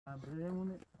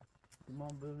بمونه ما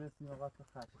بنویسیم وقت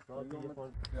خط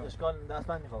اشکال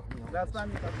دستبند میخواد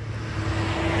دستبند میخواد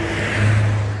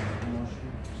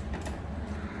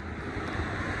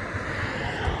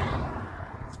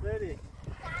بری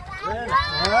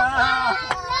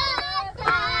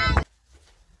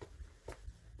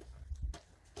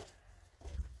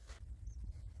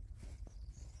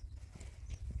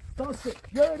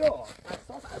تاسک یارو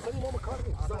اساس اصلا ما کار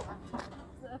می‌کنیم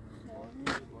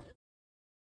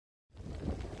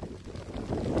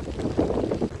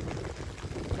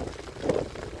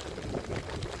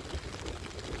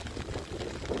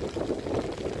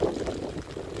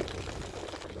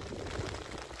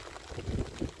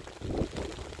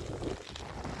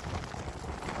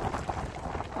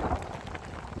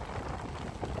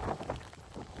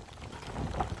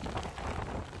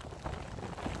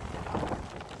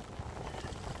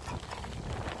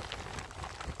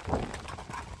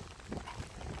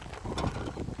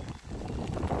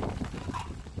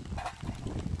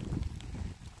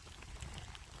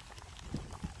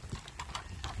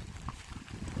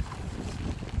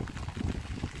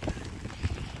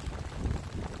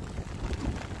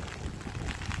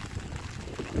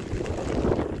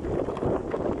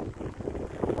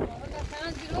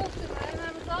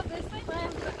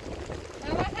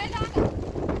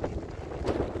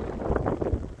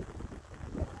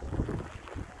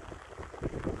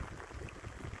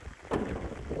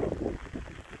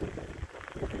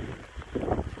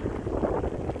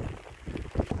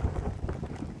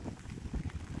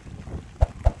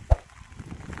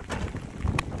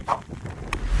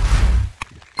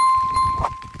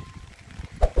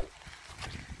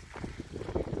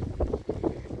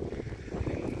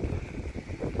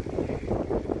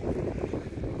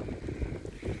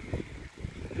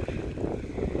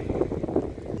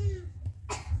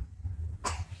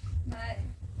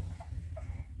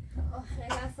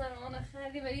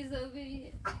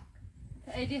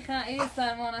خیلی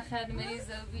سرمان خیلی مریض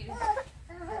و بیری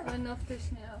و نفتش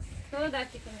نیاز تو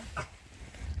درتی کنه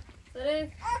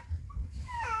سره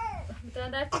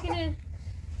میتونم درتی کنه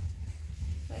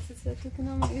بایستی سرطو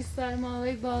کنم این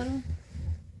سرماوی بارون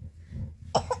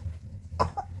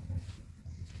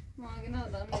ماگه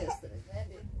نادم نیستره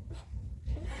خیلی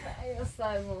خیلی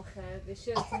سرما خیلی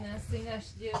شوتونه سینش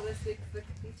جیو رسیک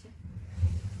فکری چه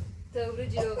تو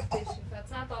جیو فتش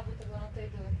فتسن تابوت بارون تایی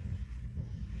دور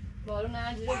بارون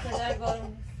هرجوری پدر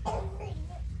بارون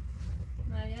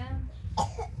مریم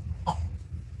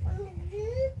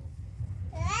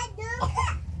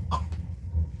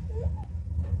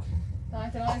تا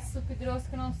احتمال سوپی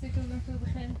درست کنم سیکل بیم تو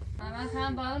بخیر من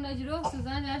هم بارون نجروه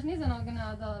سوزن جاش نیزن آگه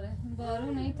نداره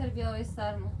بارون این تربیه های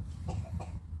سرما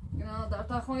نداره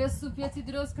تا خون یه سوپیتی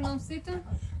درست کنم سیتو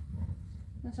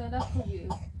نشاده خوبیه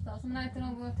تا اصلا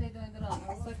نایتنم بود تایی دوین درام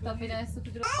تا پیلای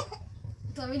سوپی درست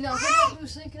تا می لازم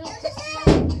روشن کنم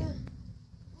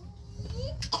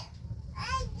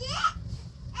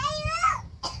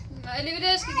علی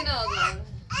بیدهش که گناه دارم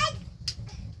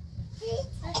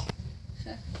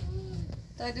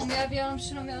تا دنیا بیارم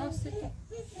شنو بیارم سیکن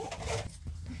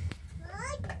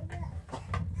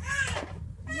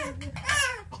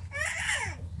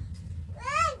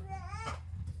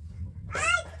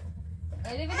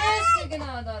علی بیدهش که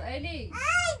گناه دار علی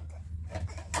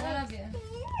برا بیا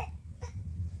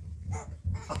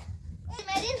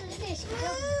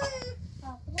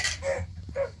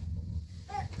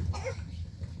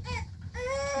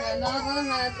لاغر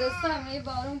مدرسه همه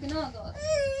بارون که نداره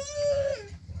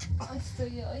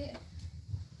آستوی آیه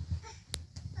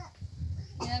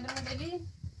یه برم دلی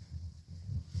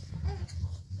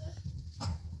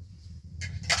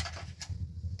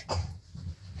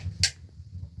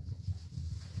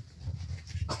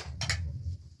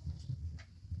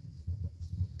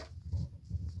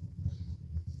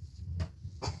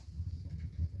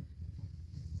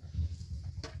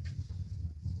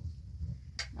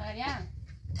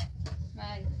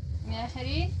مریم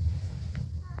میخری؟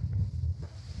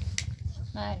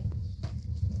 مریم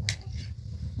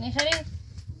میخری؟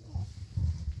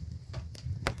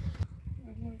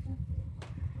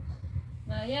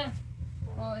 مریم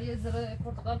یه ذره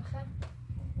پرتقال بخیر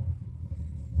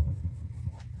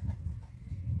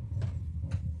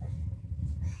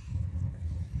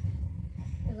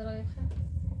یه ذره بخیر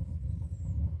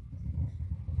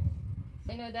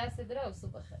اینو دست دره و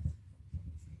صبح بخیر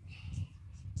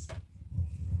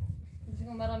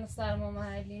بگم برام سرما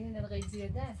محلی نلغی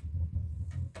زیاده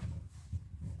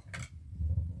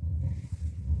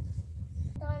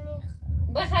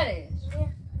بخرش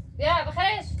بیا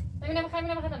بخرش همینه بخر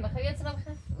همینه بخر بخر یه سنا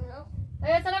بخر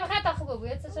یه سنا بخر تا خوبه بود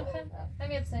یه سنا بخر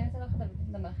همین یه سنا بخر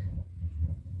بخر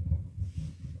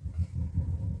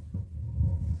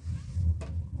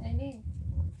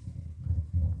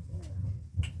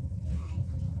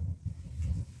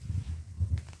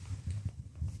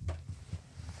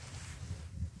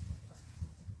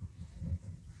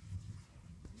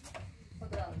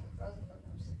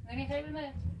نگه خیلی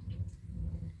بلمه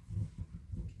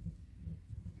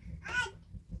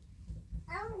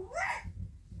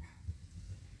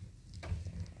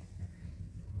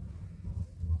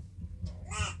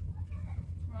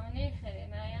نیخه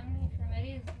مریم نیخه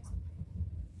مریض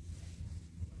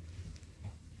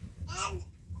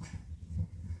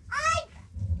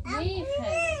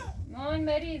نیخه مامان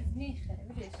مریض نیخه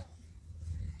بریش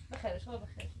بخیرش ها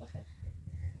بخیرش بخیرش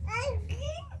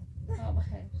ها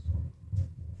بخیرش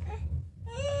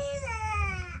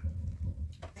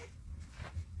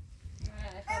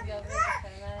خب یاد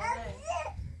بخیر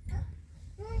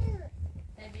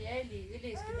الی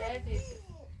ولیش که دردی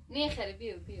نیخه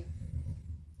بیو بیو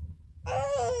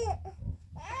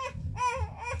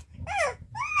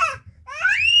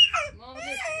ماما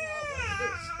بلیش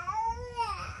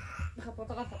بخیر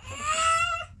پرتقال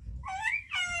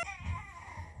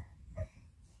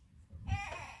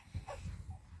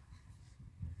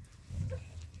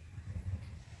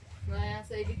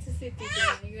سيدي سيتي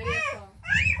يقول يا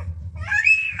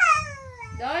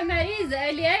داي مريضة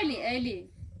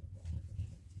الي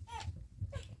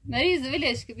مريضة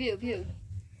وليش بيو بيو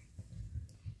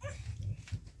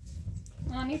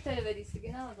اني ترى بدي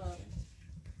سجنها دار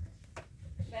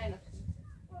بينك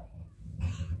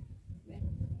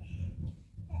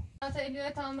تا اليوم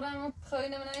تمرين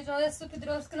خاينه من اجازه الصبح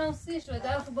درس کنم سیش و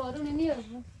در بارون نیاز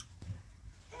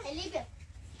اللي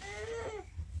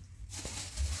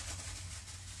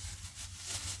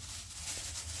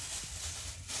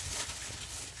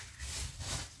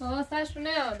بابا سرش رو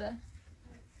نیاده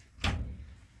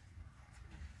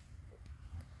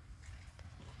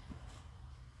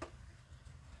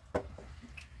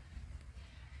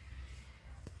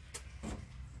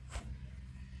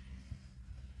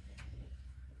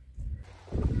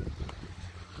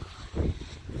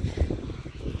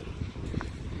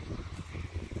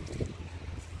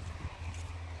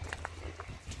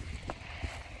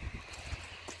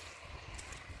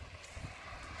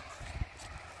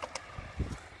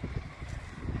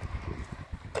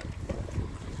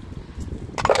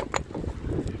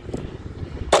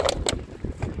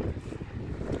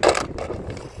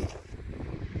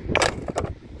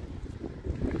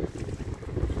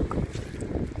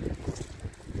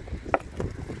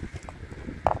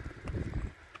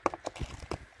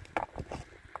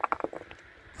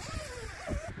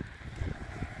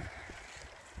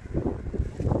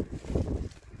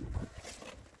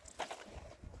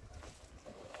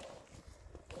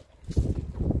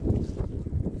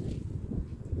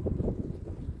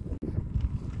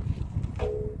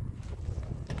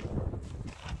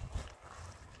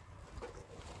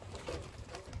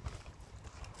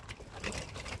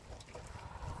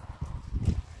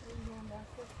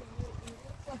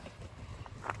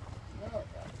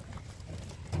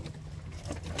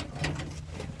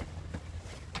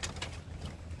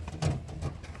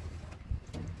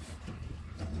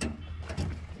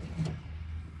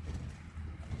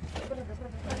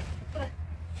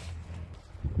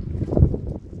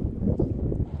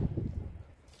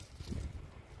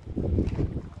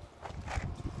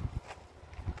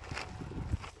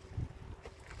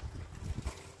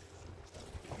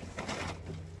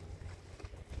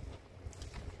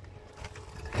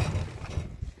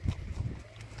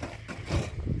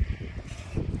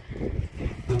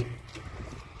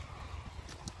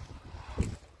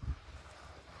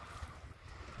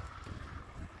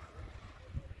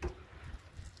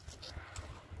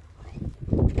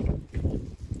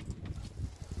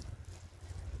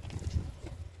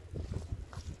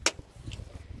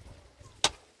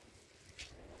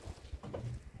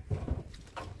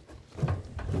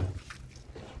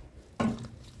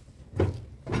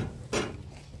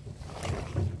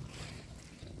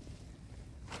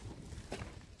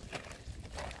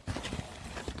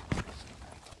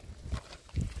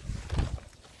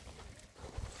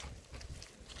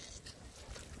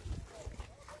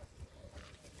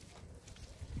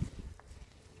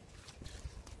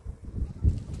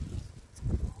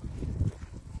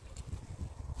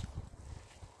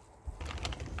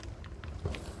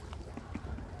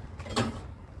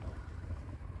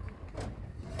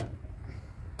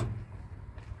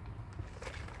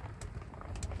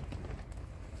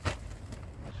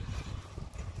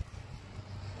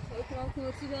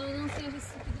Não seja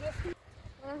esse tipo de grafite.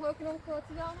 Mas vou que não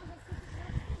corte já não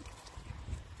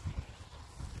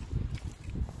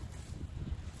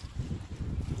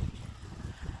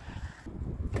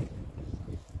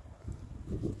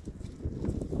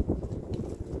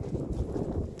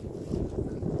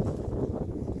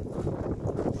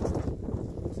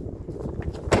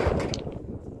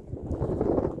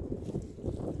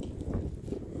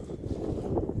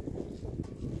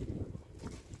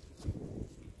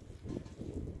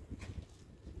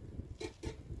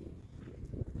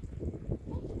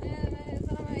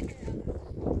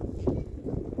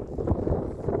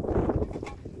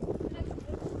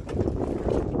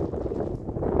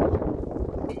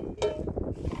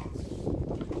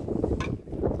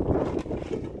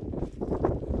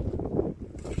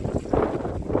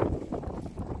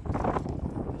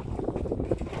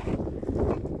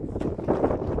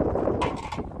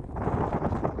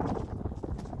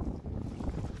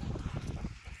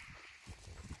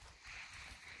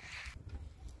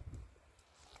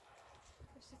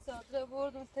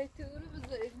دادم تکتی او رو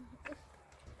بذارید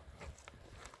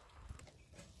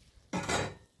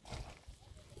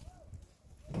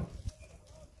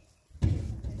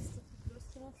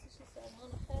درست نستشی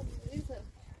سرمان خیلی ریزه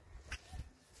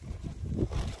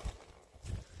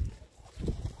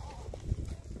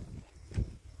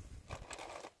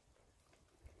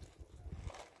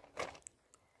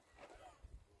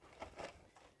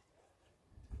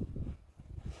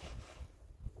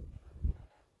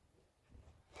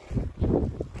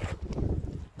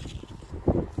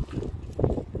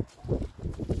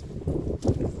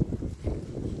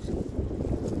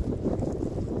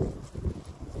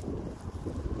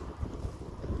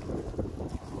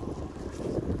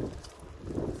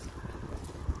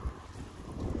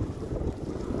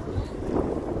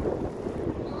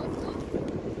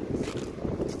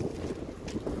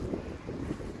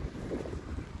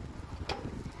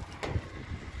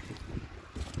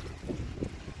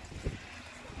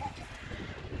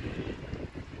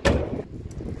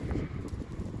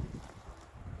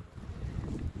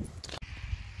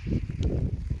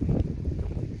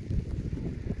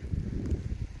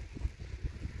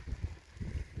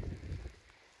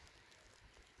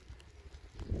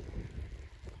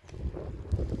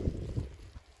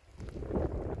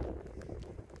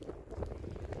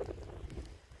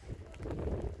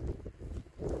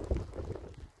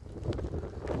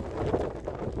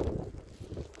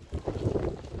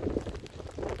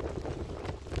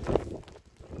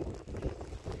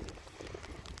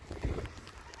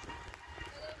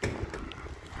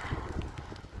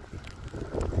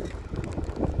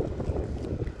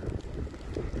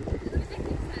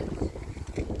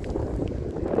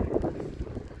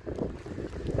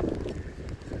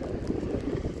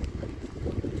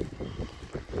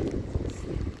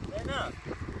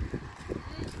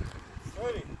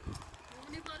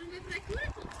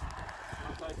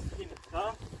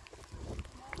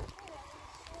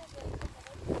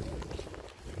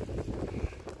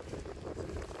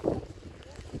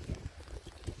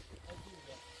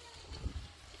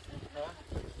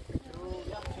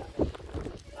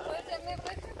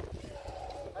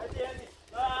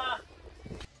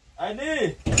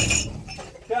علی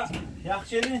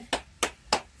yaxshimi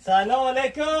سلام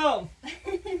علیکم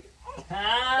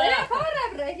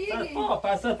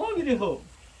پس پا میری خب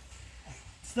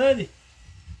استادی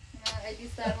علی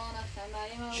سرمان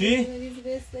اختم چی؟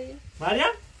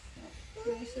 مریم؟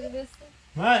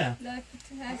 مریم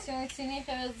هرچی چینی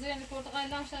خیلی زیرنی پرتقال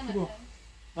نامشن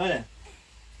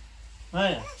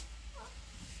مریم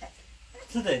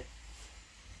چه ده؟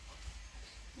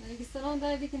 نگی سلام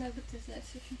داری که نبود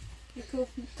تشرشی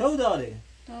تو داری؟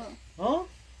 آه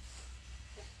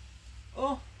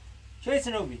اوه چه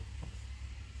سنوبی؟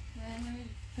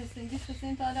 پسنگی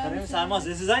خسین تا الان فریم سرماز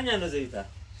ایسی زنگ اندازه ایتا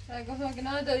گفتم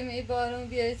گناه داریم ای بارون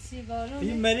بیاید چی بارون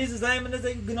این مریض زنگ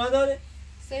اندازه گناه داره؟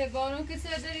 سه بارون که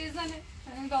چه داری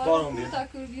زنه بارون بیاد تا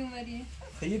کور بیومدی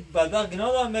خیلی بدبخت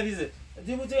گناه داره مریضه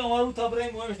دیمو توی امارو تا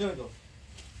برای مهمش نمیدون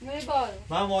می بارون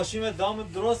من ماشین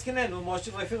دام درست کنه و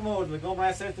ماشین رفیق مورد میگم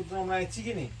من سر تو کنم من چی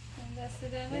کنی؟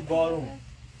 این بارون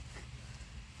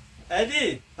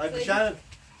ادی تا گوشن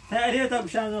ادی تا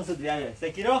گوشن نوست بیایه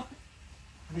سکیرو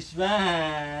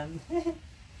گوشمن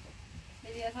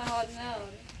ادی هم حال نهاره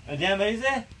ادی هم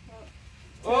مریضه؟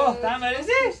 اوه تا هم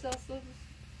مریضه؟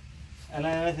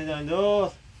 الان همه تدان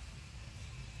دوست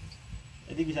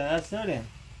ادی گوشن هست نوریم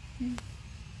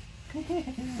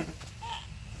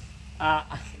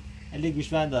ادی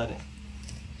گوشمن داره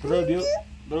برو بیو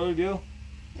برو بیو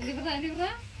ادی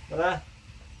برا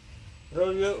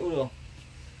برو بیو اورو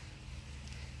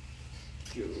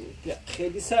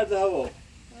خیلی سرده هوا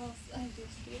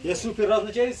یه سوپی راست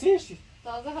نچه سیشی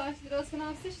تازه هاش درست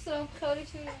کنم سیش سرم خیلی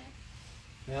شده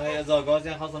نه از آگاز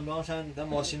یه خواستم بیام شن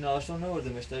ماشین نهاشون نورده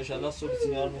مشته ایشالله صبح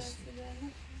سینیار میست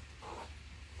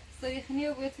سریخنی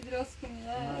رو باید درست کنی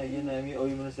نه یه نمی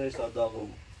اوی منو سرش تا داغه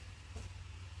بود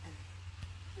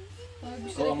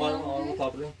بیشتر آرمو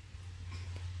تابریم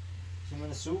چی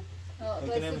من سوپ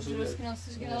باید درست کنم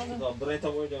سیش گناه برای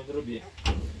تا باید جامده رو بیه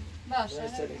باشه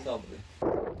سری تابریم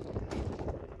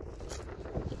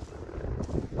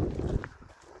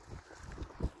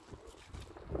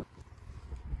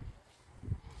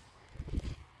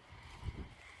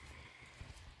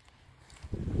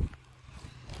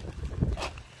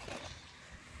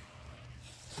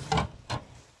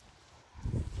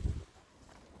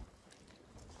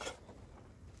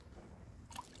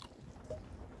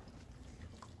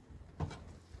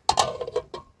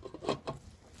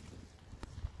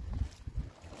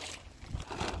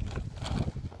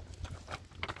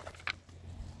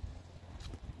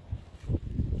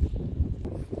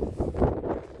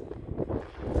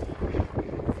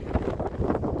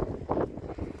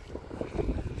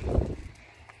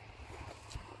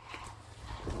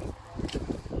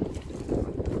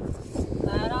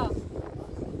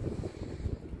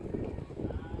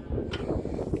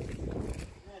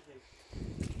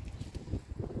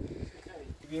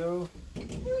you?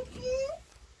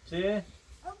 چه؟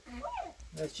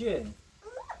 نه چیه؟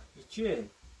 چیه؟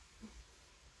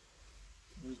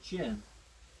 چیه؟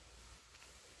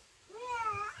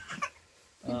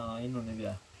 اینو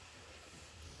نبیا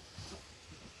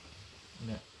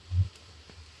نه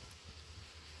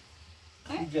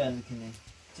چی جندی کنی؟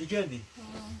 چی جندی؟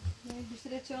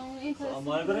 بیشتر چون این طرف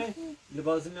مال بره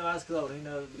لباس نماز کدام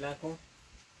اینو بلند کن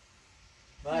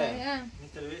مریم این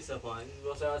تلویزیون صفحه این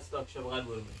واسه استاک شبغل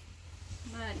برو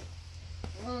مریم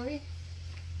وای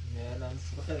نه لامس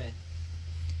بخره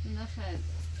نخیر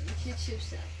چی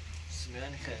بیشتر بسم الله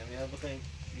نخیر میاد بخیر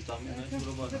ویتامین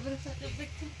برو بالا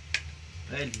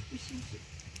خیلی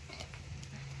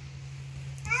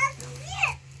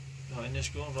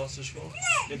اینش کن راستش کن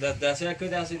دستی نکن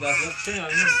دستی چه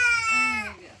نمی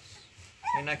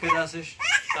این نکن دستش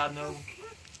سر نو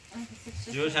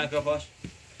جورش هنکا باش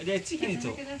ایده چی کنی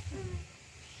تو؟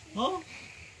 ها؟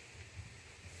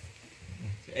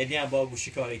 ایدی هم با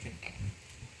گوشی کاری کنی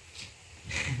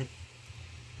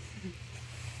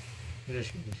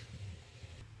برش کن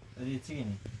ایده چی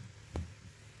کنی؟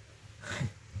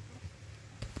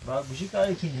 با گوشی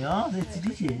کاری کنی ها؟ ایده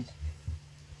چی چیه؟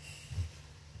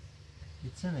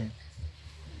 Gitsene.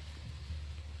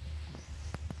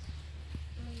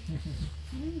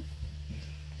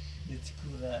 It's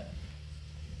cool.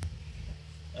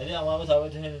 Ali ama bu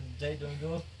tabii de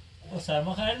döndü. O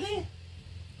sarma خردی؟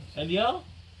 علیا؟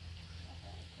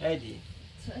 علی.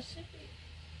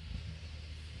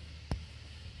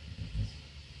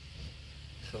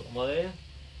 خب اومده؟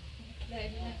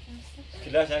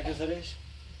 کلاش نکسرش؟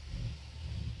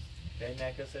 کلاش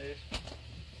نکسرش؟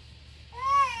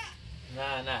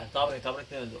 نه تابرک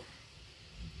نمیدور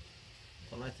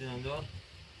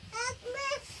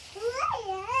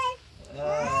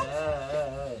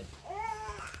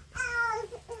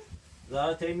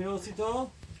زارا تی میروسی تو؟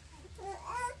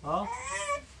 ها؟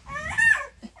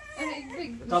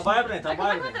 تا پای برین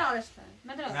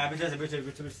نه بیشه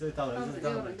تابرک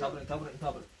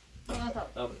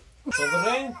تو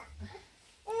برین؟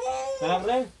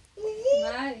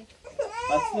 مریم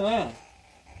بس نه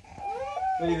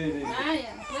بری مریم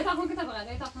نه تاخون که تبغه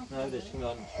نه تاخون نه بدش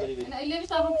خمیار بری نه ایلی بیش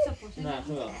تاخون که سپوش نه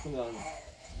خمیار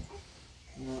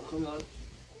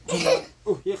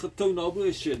اوه یه خط تو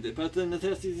نابودش شده پس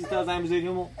نترسی زیست از هم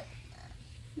زیریم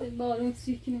بارون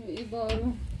سیک نمی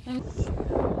بارون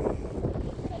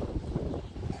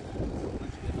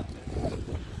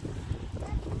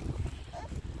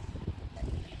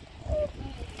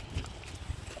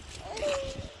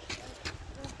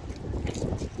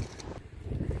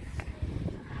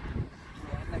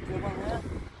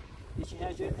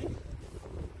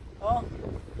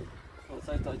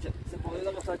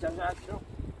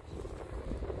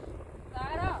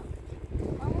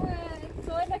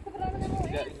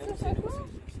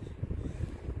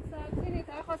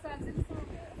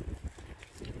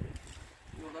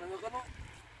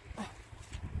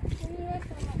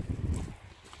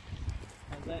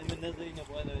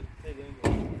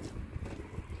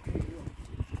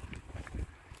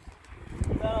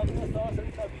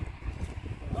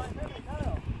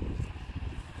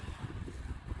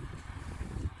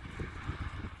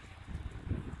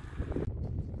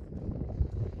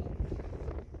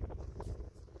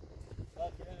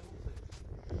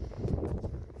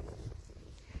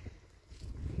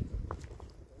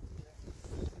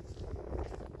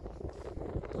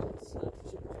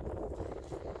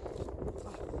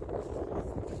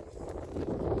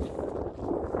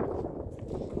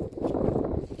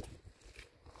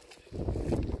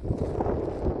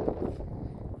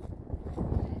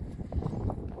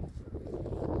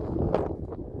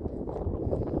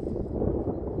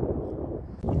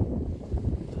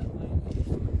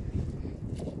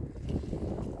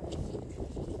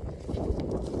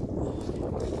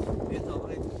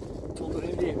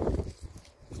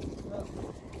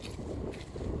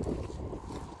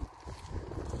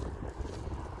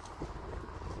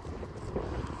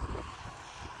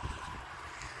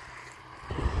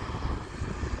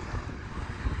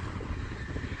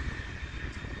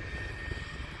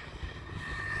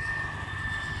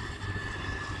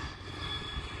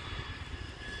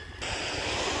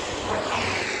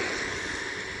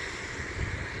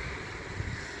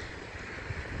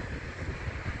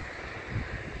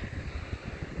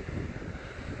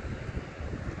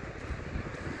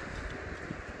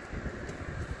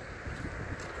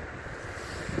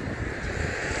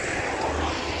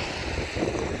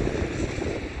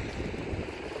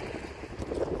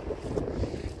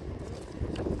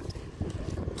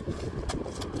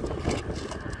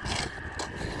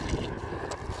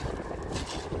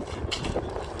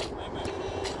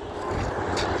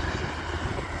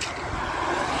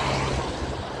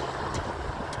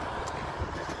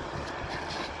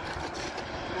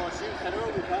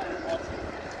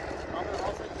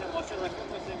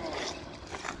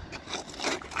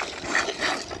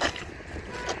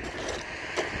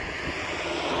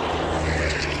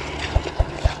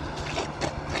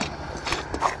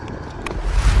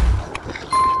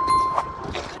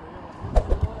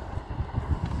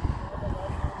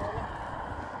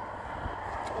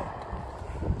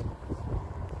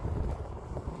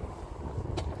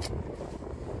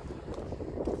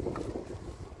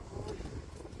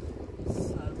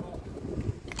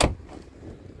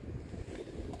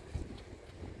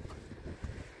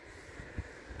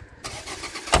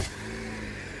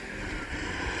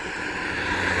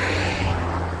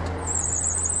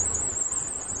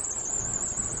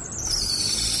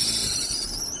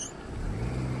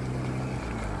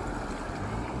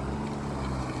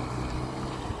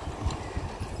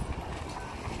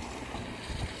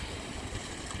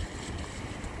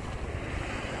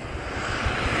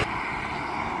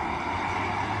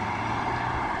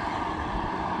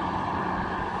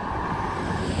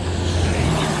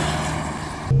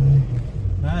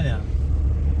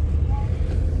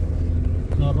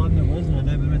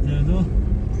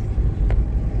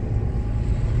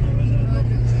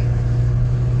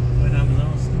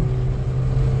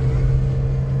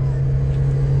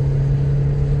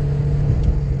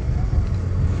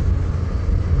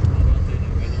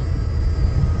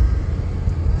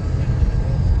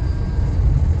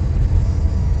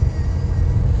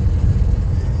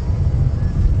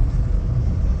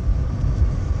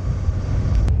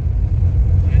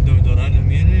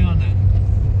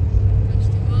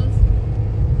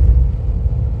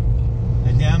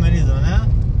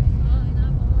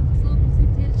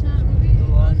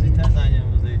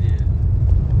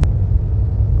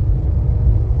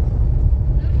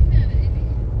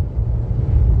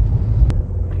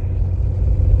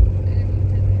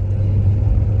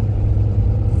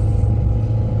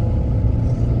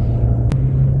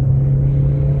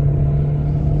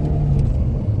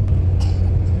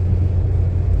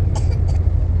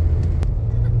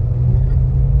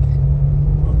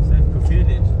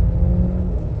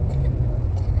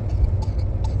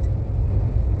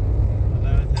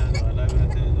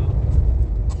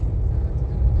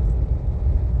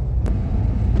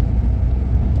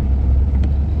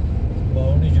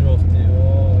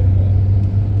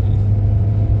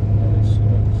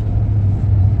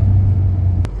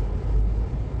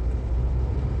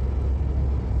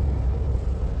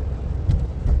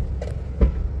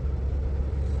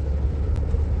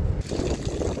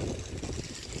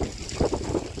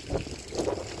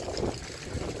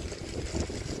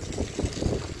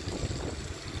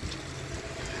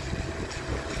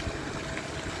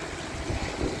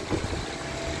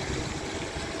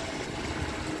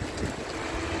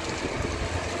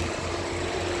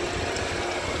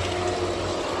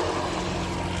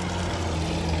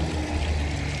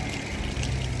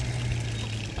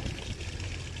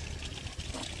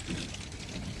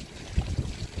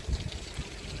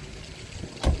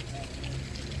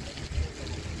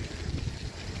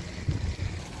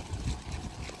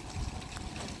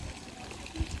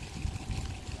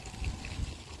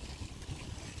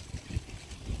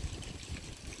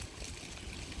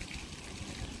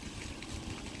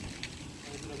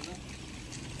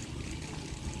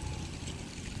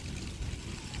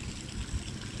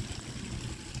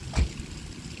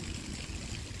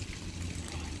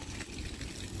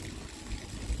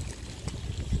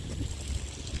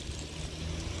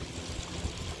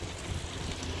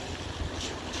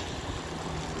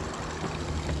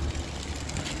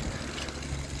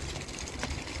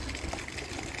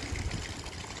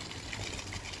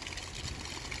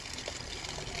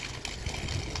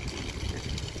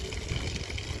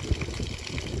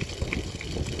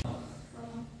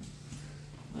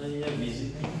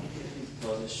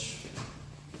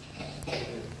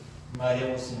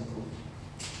مریم حسین کو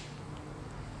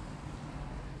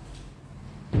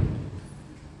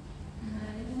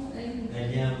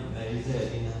علی هم مریضه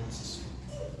این هم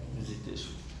ویزیتش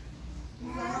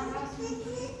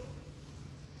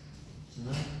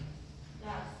نه؟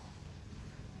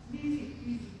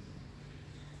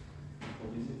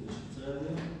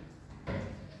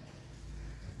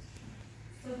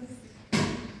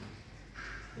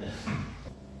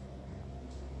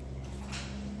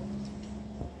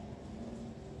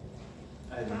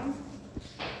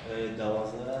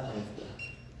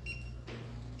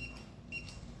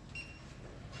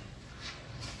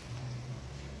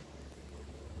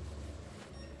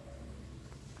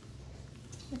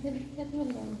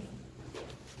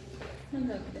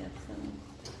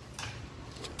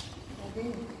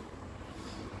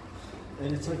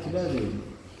 يعني تركي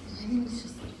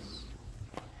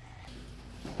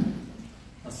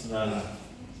أصلا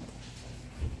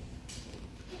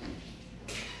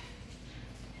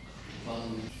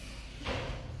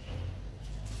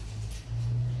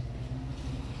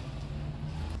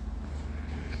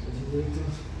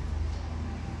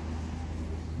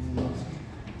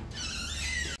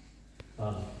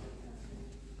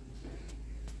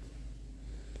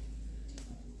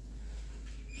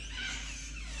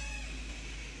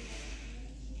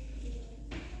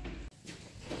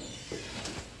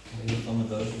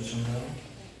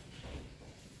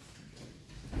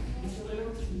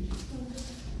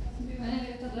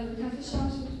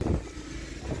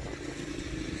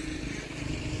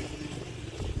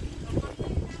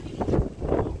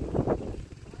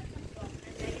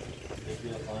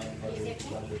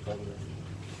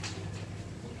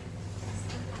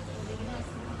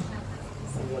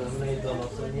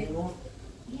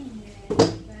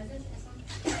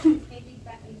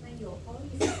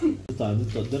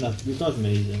دو تاش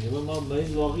مریضه ما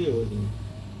مریض واقعیه بودیم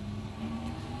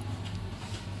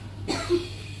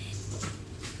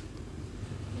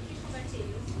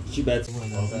چی بد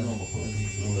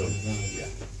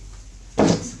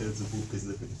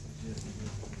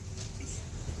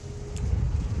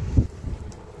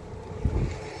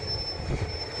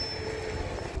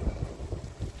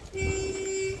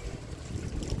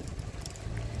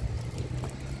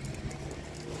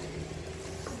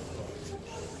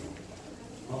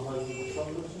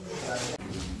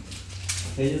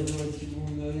خیلی دوباره چی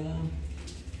بگم؟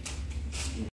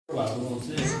 بعد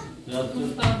موسی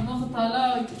ما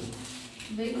طالع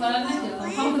بیکار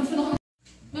نکردم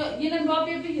یه نگاه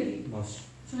بیا بگیری باش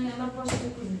چون یه نگاه باشه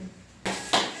بکنی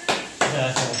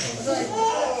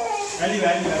علی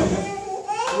مجری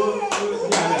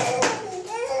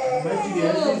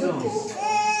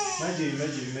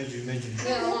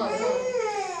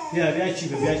بیا چی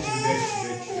بیا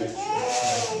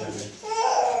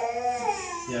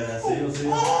سیو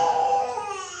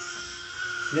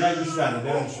بیا گوش بنده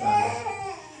بیا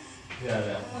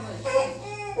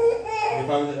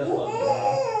میفهمید اخوان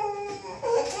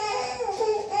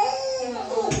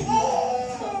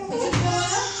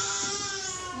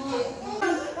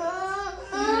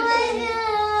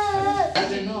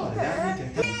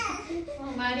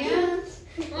مریم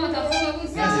تا خوبه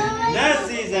بود نه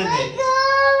سیزنه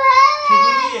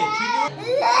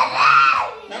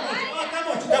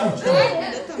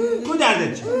کو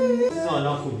درده چه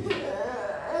سالا خوبی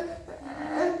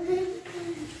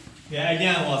بیا علی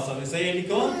هم واسه بسا علی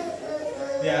کن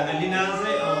بیا علی نازه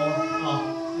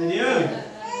علی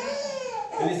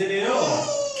علی سری رو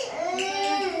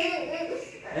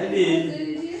علی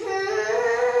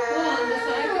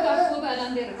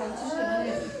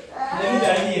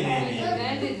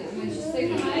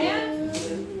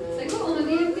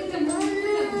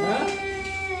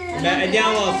لا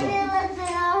علیام واسه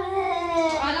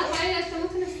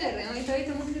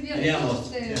علیام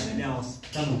واسه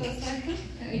تمام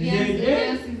بیا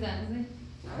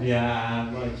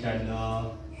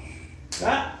ماشاءالله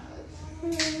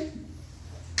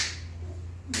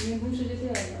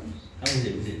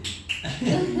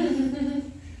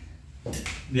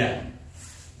بیا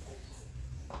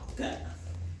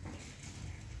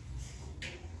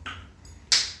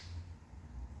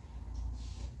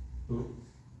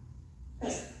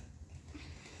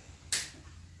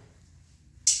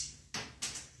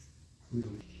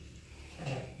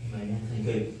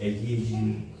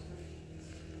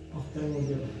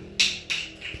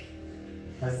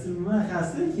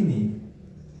خسته کنی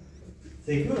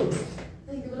زیکو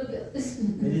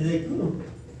بری زیکو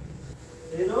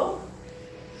ایرو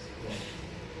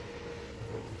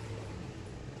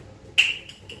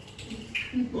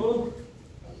او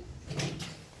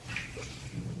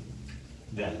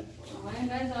ده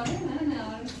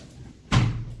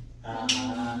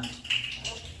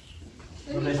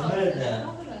ولش مرده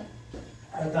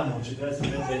تمام شد راست من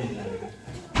بدید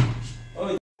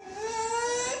اوه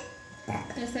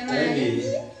سمعي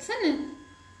سنة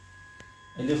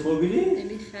اللي خوبيلي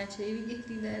اللي خاطري بيجي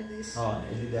لي دردش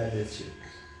اللي دردش شي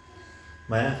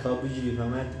ما خواب يجري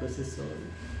فمات بس السؤال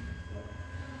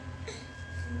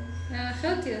يا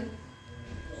خوتي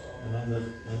انا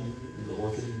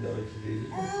ضغطت الدواء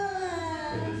كده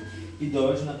این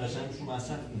داروش نقشنگ شو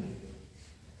مصرف کنه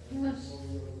باش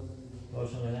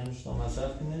داروش نقشنگ شو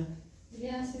مصرف کنه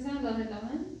بیا سیزن داره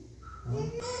دامن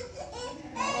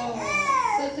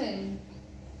سوتین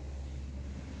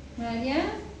مریم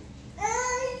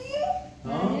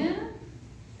مریم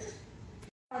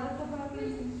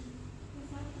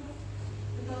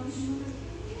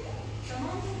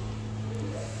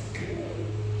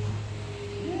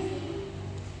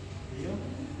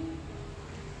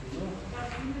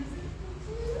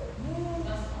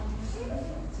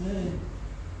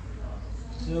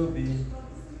Sobi.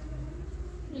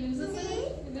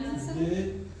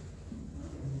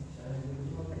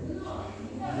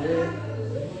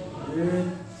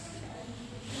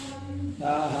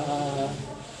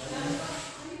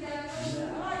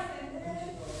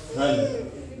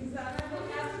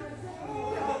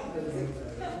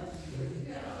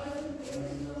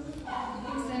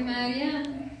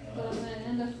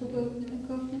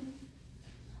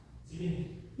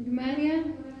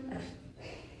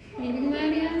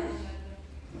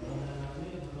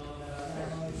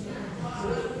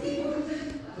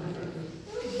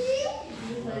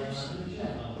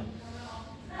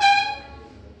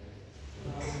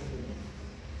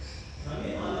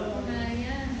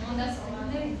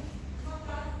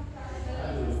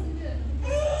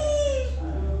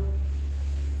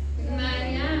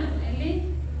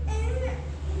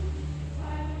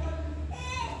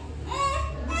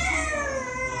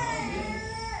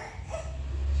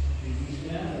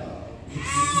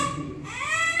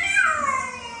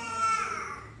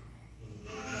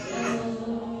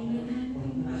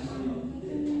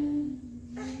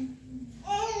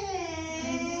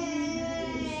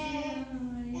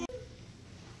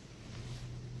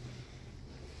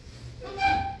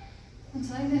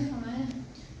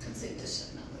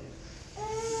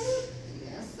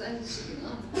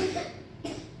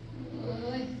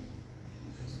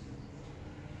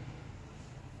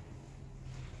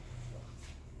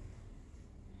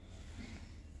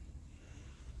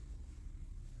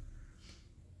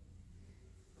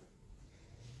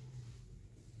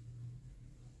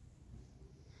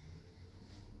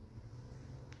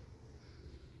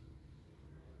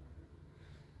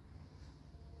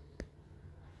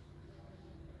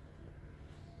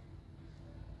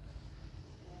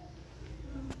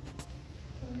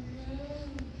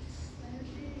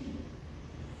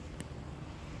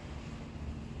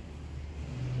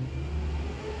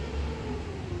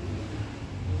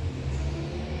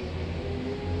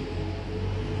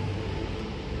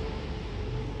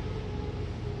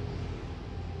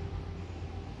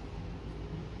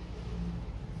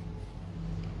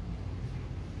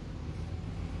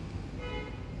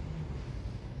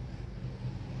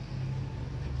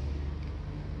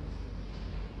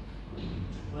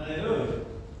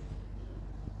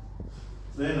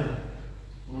 زينب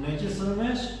ونيجي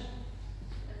صرمش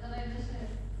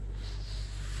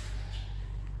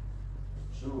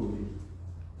شو بي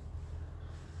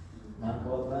ما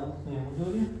قادرم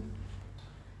نموداری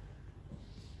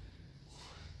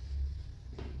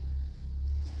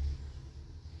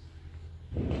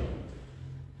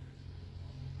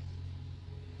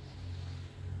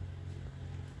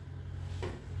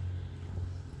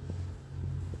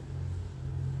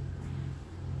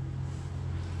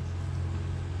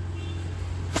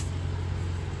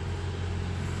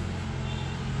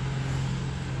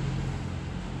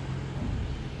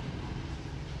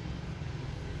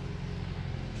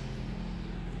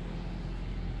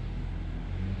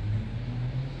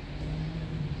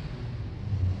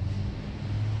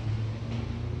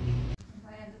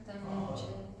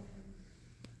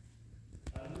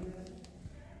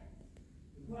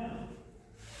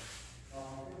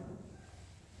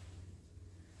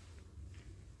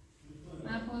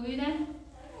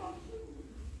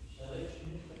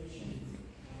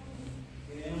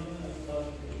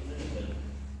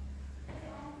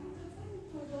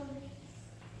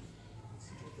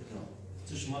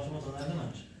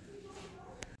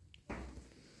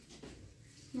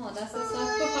ما دست صاف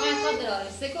کن فقط قدر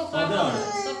سکو قدر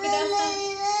صاف که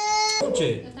دستم چه؟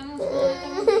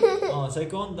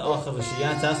 سکند آخرشه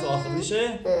یعنی تست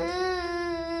آخرشه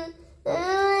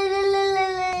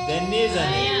دنی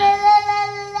زنی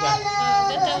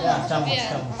تمام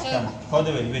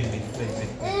کاده بری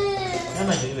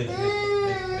نمیشه بگی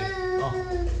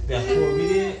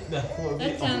به خوبی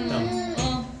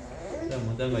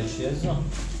تمام دمایشی ازم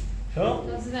شو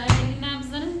لازم این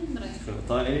نبزنم برای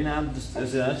تا این هم دوست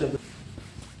داشته شد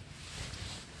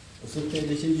اصلا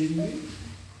که چه جوری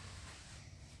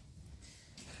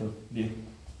خب بیا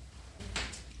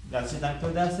دستی تنگ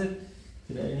تو دستت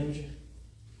که این نمیشه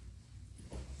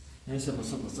نه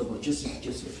سبا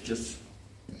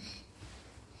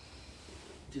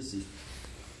جسی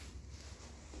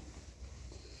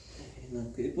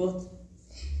اینم که بود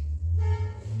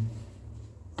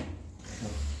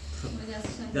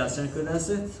دستشن که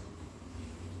دستت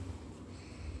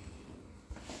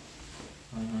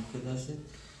آنها که دستت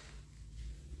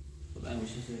خب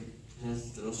همیشه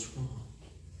دست درست کن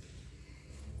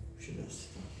میشه دست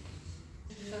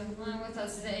من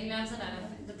متاسفم این لحظه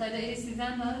ندارم تا داری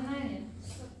سیزن داره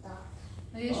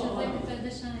نه یه شده که تا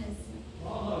داشتن هستی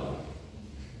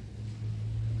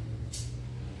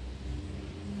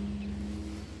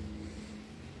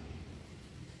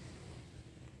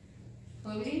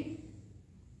خوبی؟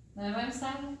 نرمیم سر؟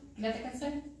 گلته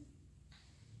کسر؟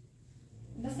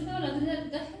 دست دولا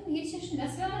دخل میگه چشم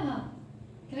دست دولا ها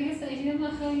که دست ایجیه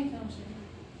ما خواهی میتونم شد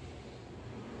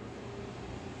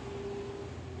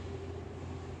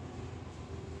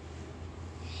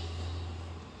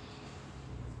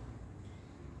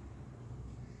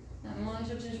اما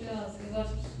اینجا بچش بیاز که باش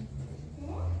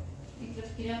یک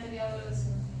لطف گیرات بیا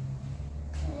برسون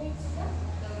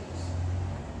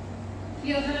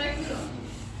بیا برای کلو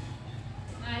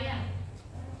مریم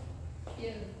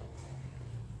بیا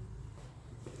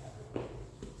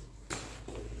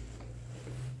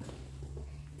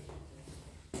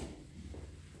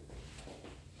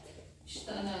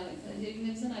اشتغل عليك جيب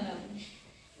نفسنا على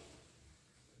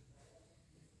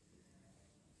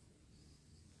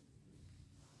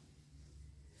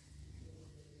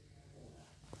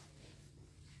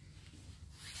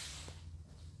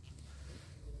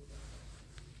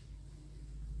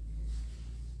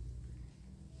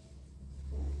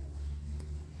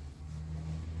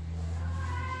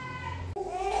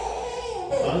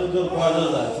دو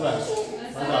پارو داد بس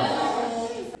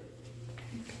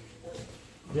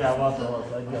بیا واسه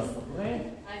بیا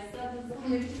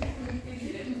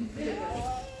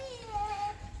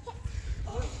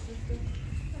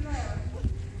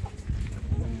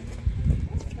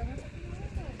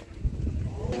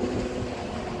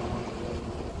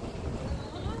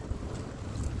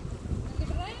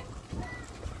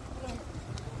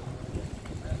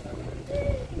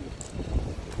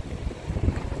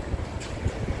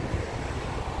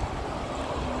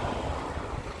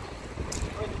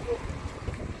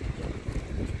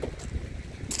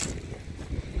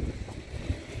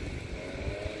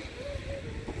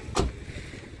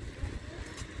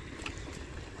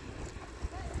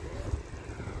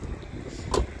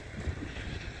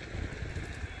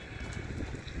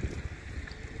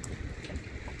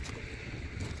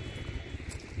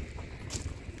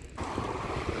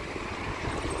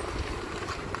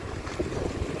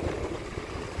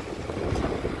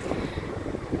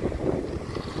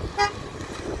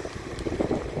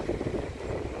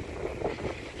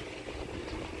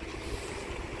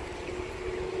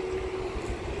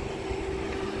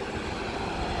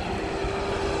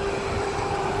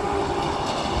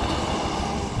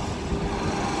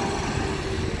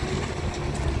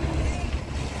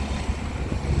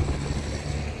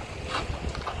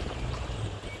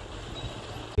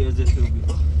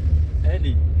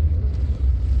Eli.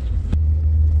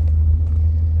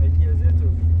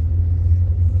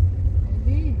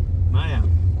 Maryam.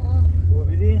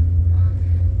 خوبی؟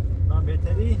 من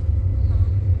بهتری؟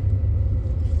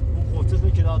 اون خفتت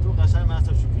به کلاتون قشنگ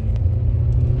مصرف شو کنی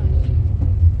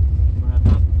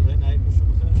مرتب دوی نهی پوشو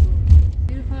بخیر شو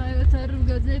Bir fare tarım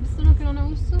gözle bir sonu kırana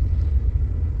uçsun.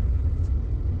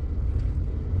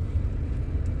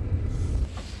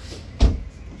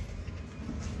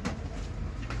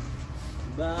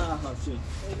 به حافظ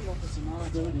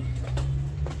داری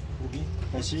خوبی؟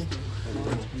 کشی؟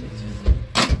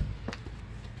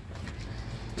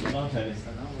 سلام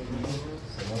فرستن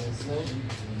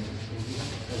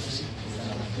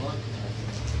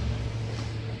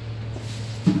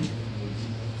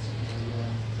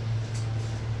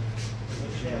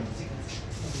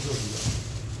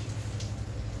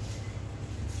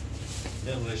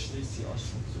یه رشته سیاه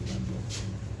شد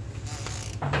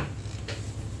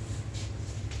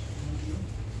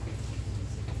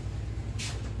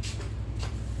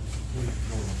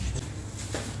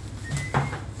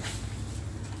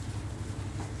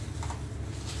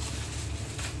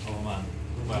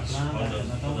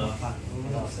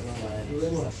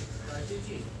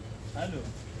الو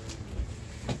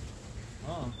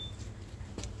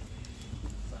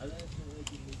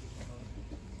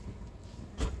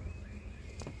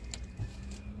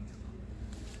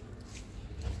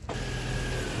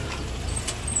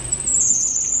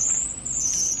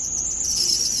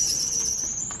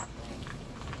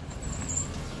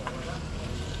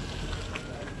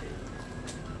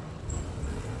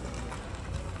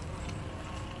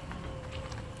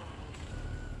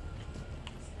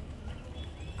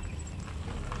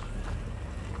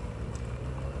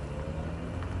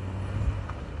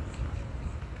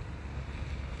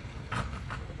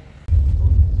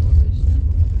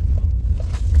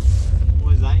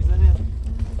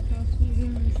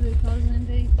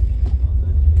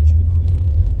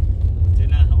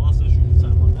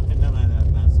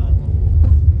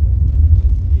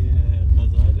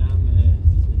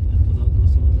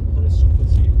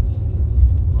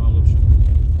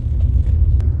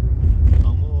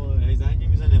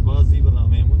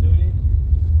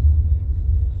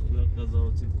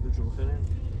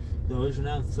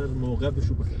سر موقع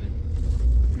بشو بخرن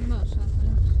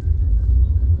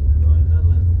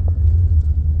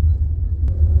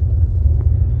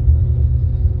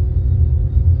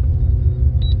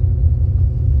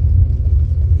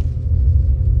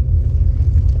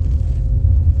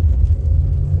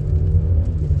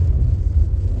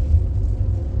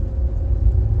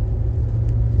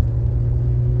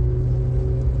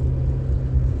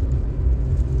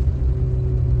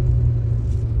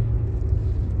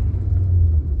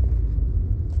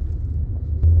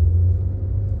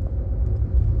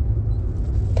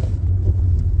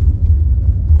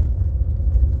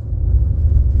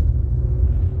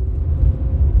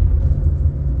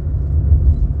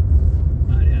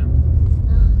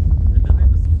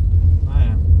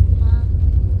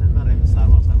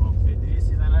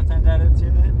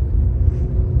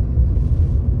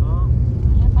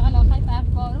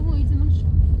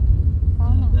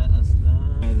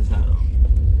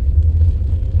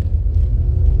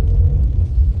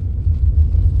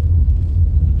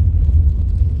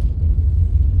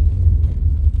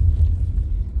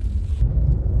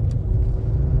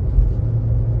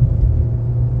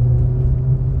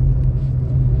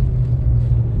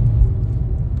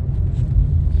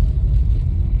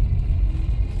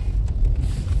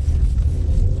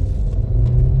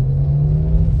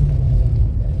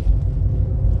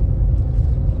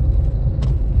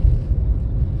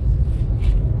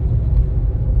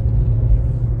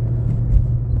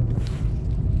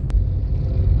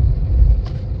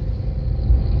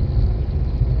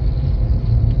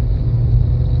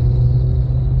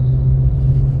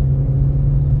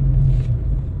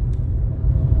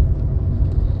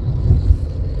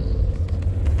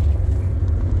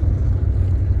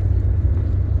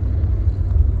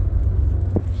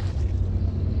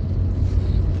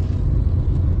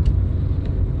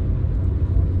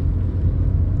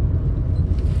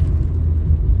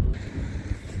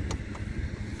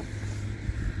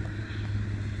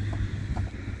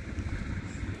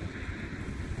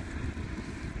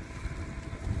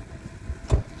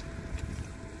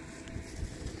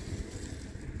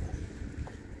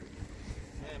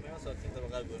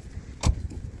باشه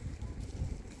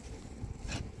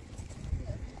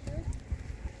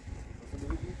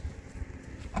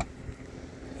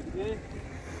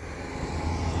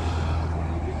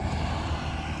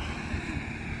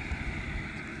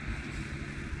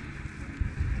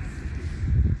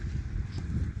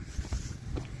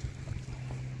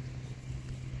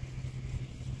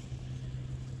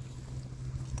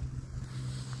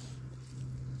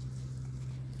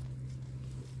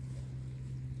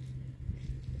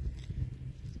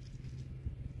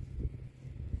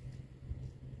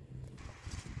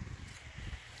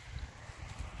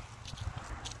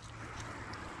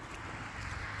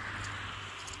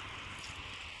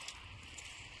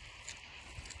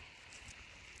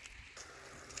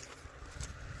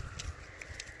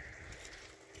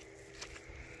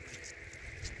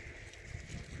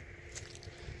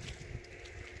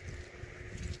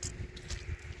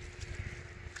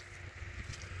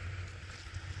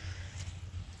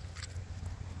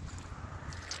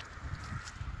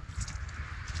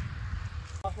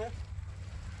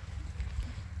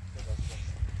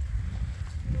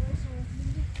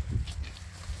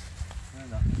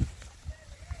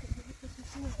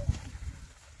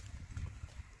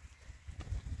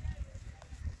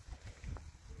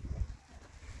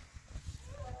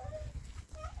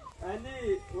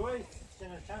Ali, oi,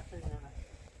 c'è ciaffa in una.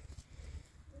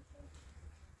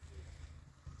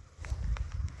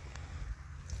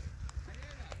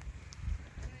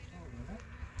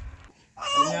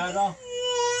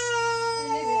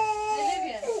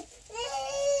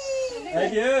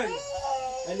 Hadi.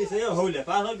 اللي سيو هوله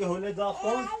فاهم هوله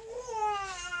داخل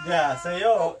ده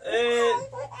سيو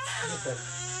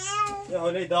یه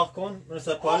هوله داغ کن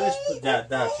مثل پالش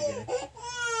در چی گیره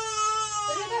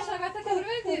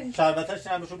شربتش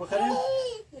هم بشو بخریم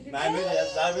معیم بیده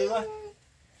از در بیده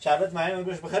شربت معیم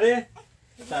بروش بخره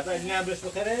شربت این هم بروش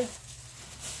بخره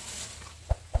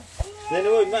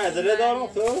زینبوی معذره دارم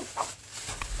تو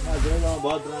معذره دارم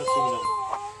باید برن سوم دارم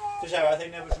تو شربت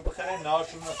این هم بروش بخره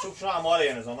نارشون سوپشون هم آره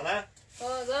یه نظام نه؟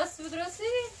 دست بدرسی؟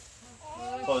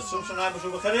 سوپشون هم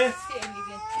بروش بخره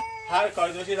هر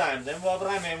کاری داشتی رحم زنیم با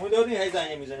برای میمون داری هی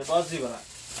زنگه میزنه باز زی برن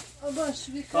باش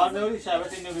بیکن کار نوری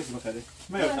شربت این نوریش بخره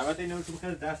میرم شربت این نوریش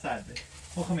بخره در سرده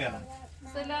خوخ میارم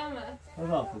سلامت خدا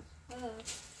حافظ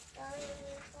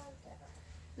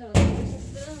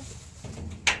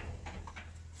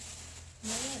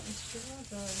اشتباه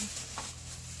داری